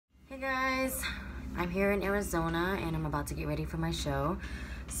guys, I'm here in Arizona and I'm about to get ready for my show.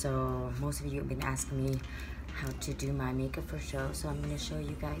 So most of you have been asking me how to do my makeup for show, so I'm going to show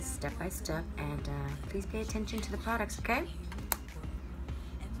you guys step by step, and please pay attention to the products, okay?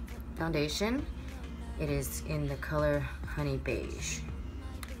 Foundation, it is in the color Honey Beige,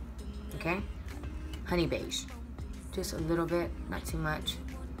 okay? Honey Beige, just a little bit, not too much,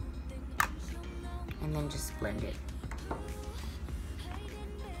 and then just blend it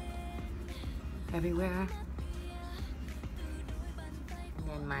everywhere. And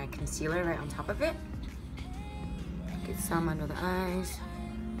then my concealer right on top of it. Get some under the eyes.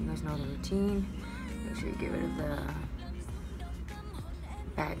 You guys know the routine. Make sure you get rid of the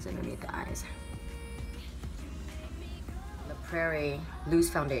bags underneath the eyes. The Prairie Loose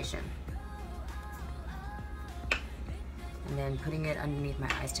Foundation. And then putting it underneath my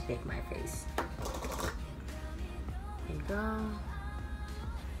eyes to bake my face. There you go.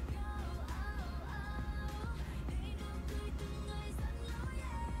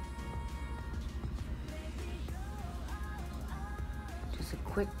 Just a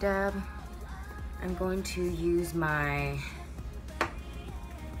quick dab. I'm going to use my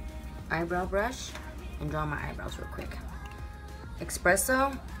eyebrow brush and draw my eyebrows real quick.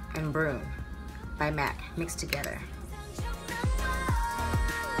 Espresso and Broom by MAC mixed together.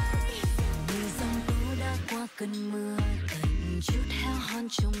 Cơn mưa tạnh chút heo hon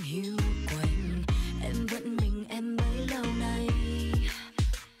trong hiu quạnh, em vẫn mình em bấy lâu nay,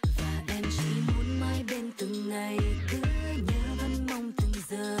 và em chỉ muốn mãi bên từng ngày, cứ nhớ vẫn mong từng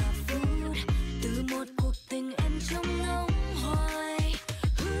giờ phút, từ một cuộc tình em trông ngóng hoài.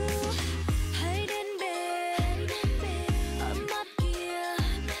 Hãy đến bên ấm áp kia,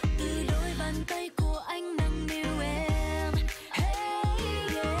 từ đôi bàn tay của anh nâng niu em. Hey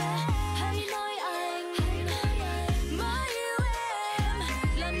yeah, hãy nói anh mãi yêu em,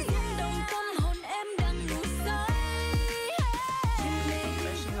 làm rung động tâm hồn em đang ngủ say.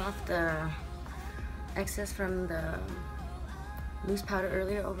 Brushing off the excess from the loose powder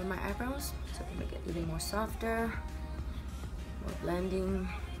earlier over my eyebrows so to make it even more softer, more blending.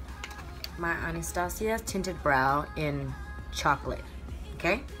 My Anastasia tinted brow in chocolate,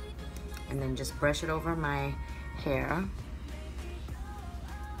 okay? And then just brush it over my hair.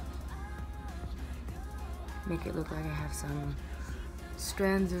 Make it look like I have some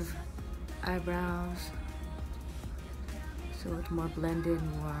strands of eyebrows, so it's more blended,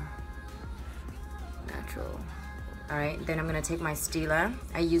 more natural. All right, then I'm gonna take my Stila.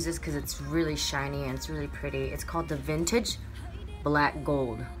 I use this because it's really shiny and it's really pretty. It's called the Vintage Black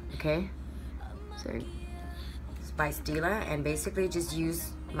Gold, okay? So it's by Stila, and basically just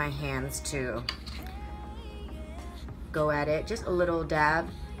use my hands to go at it. Just a little dab.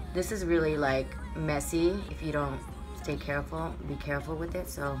 This is really like messy if you don't stay careful, be careful with it.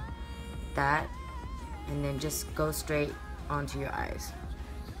 So that, and then just go straight onto your eyes,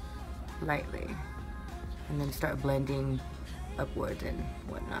 lightly. And then start blending upwards and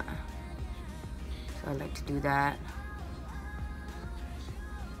whatnot. So I like to do that.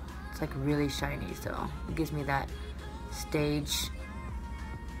 It's like really shiny, so it gives me that stage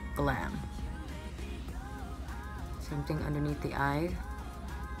glam. Same thing underneath the eye.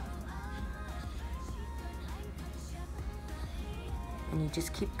 And you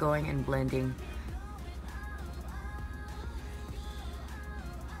just keep going and blending.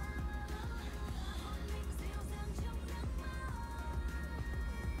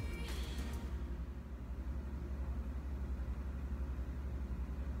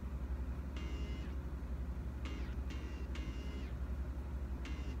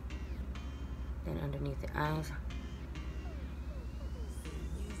 Then underneath the eyes.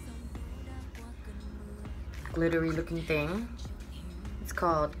 Glittery looking thing. It's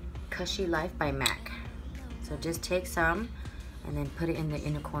called Cushy Life by MAC. So just take some and then put it in the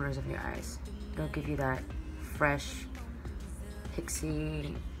inner corners of your eyes. It'll give you that fresh,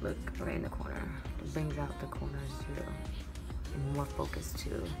 pixie look right in the corner. It brings out the corners too, and more focus to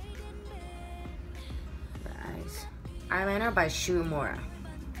the eyes. Eyeliner by Shu Uemura.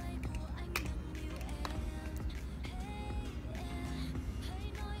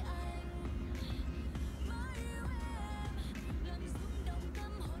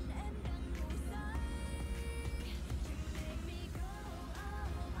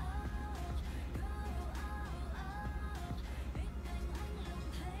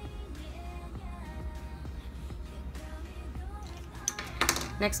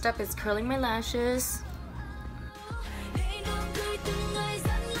 Next up is curling my lashes.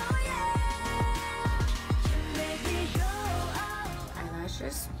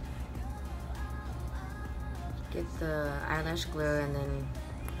 Eyelashes. Get the eyelash glue and then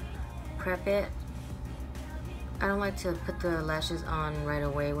prep it. I don't like to put the lashes on right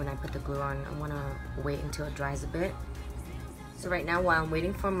away when I put the glue on. I want to wait until it dries a bit. So right now, while I'm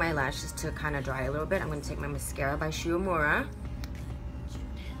waiting for my lashes to kind of dry a little bit, I'm going to take my mascara by Shu Uemura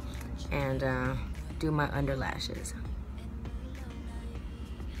and do my under lashes.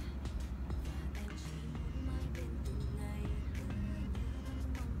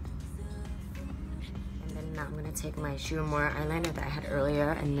 And then now I'm going to take my Shu Uemura eyeliner that I had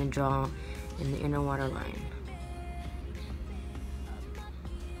earlier and then draw in the inner waterline.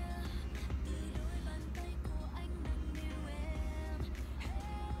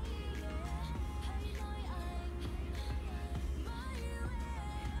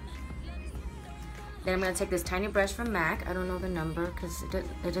 Then I'm going to take this tiny brush from MAC. I don't know the number because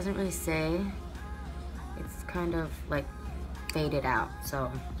it doesn't really say. It's kind of like faded out,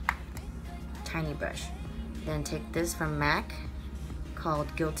 so tiny brush. Then take this from MAC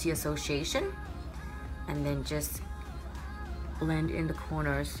called Guilty Association, and then just blend in the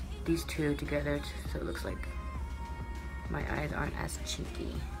corners, these two together, so it looks like my eyes aren't as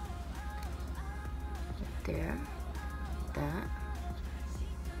cheeky. Right there, that.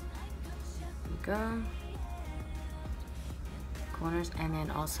 Go corners, and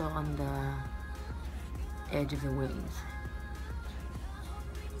then also on the edge of the wings.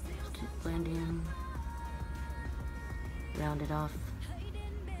 Just keep blending, round it off.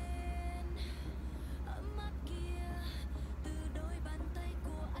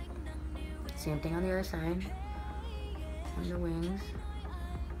 Same thing on the other side, on the wings.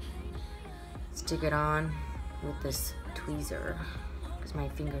 Stick it on with this tweezer. My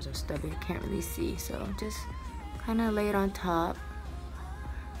fingers are stubby, I can't really see, so just kind of lay it on top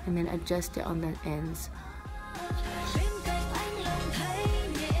and then adjust it on the ends.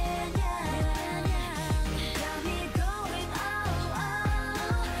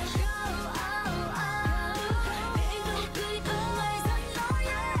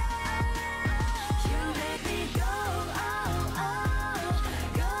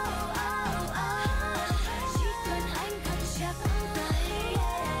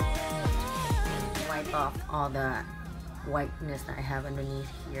 Off all the whiteness that I have underneath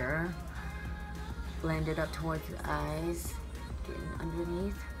here. Blend it up towards the eyes, getting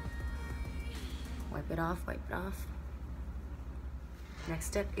underneath. Wipe it off, wipe it off. Next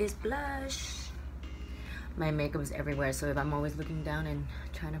step is blush. My makeup is everywhere, so if I'm always looking down and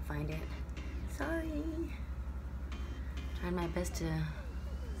trying to find it, sorry. Trying my best to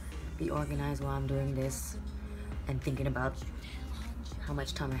be organized while I'm doing this and thinking about how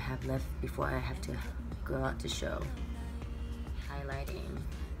much time I have left before I have to go out to show. Highlighting.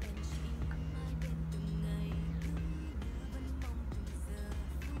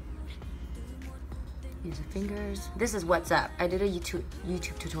 Use the fingers. This is what's up. I did a YouTube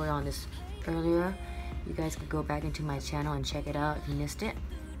tutorial on this earlier. You guys could go back into my channel and check it out if you missed it.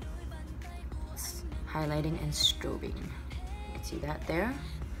 It's highlighting and strobing. You can see that there.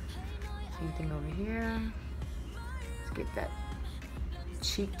 Same thing over here. Let's get that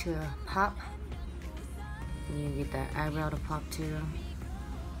cheek to pop. And you can get that eyebrow to pop too.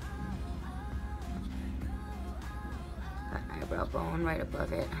 That eyebrow bone right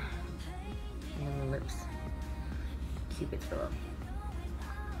above it. And then the lips. Cupid's bow.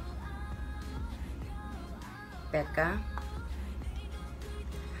 Becca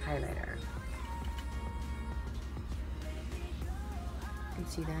highlighter. You can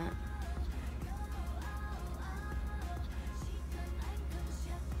see that.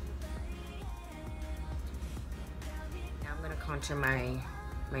 Now I'm gonna contour my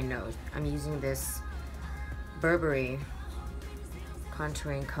nose. I'm using this Burberry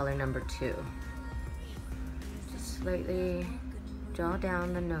contouring color number 2. Just slightly draw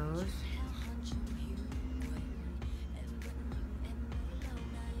down the nose.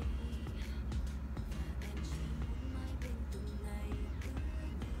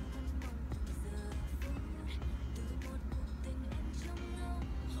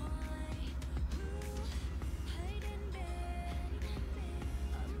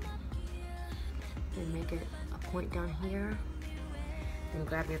 And make it a point down here. Then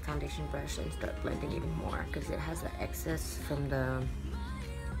grab your foundation brush and start blending even more because it has the excess from the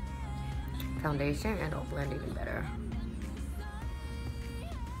foundation and it'll blend even better.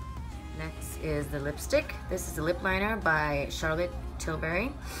 Next is the lipstick. This is a lip liner by Charlotte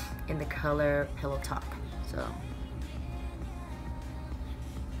Tilbury in the color Pillow Talk. So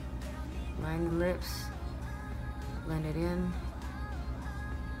line the lips, blend it in.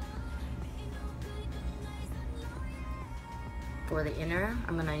 For the inner,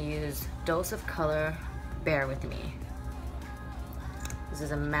 I'm gonna use Dose of Color Bear With Me. This this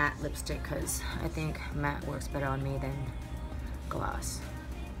is a matte lipstick because I think matte works better on me than gloss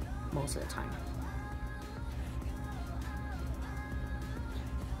most of the time.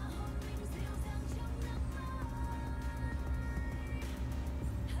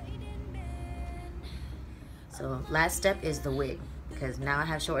 So last step is the wig, because now I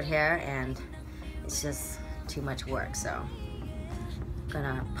have short hair and it's just too much work. So I'm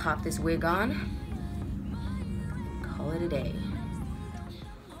gonna pop this wig on, call it a day.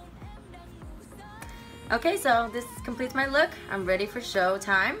 Okay, so this completes my look. I'm ready for show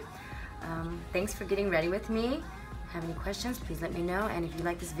time. Thanks for getting ready with me. Have any questions, please let me know. And if you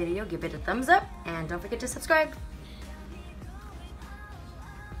like this video, give it a thumbs up and don't forget to subscribe.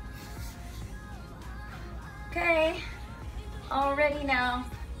 Okay, all ready now.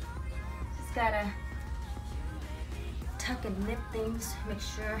 Just gotta tuck and nip things, make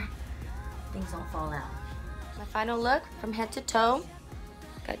sure things don't fall out. My final look from head to toe.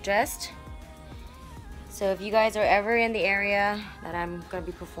 Got dressed. So if you guys are ever in the area that I'm gonna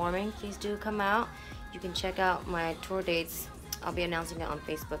be performing, please do come out. You can check out my tour dates. I'll be announcing it on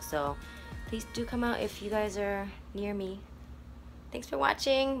Facebook, so please do come out if you guys are near me. Thanks for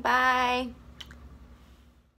watching, bye.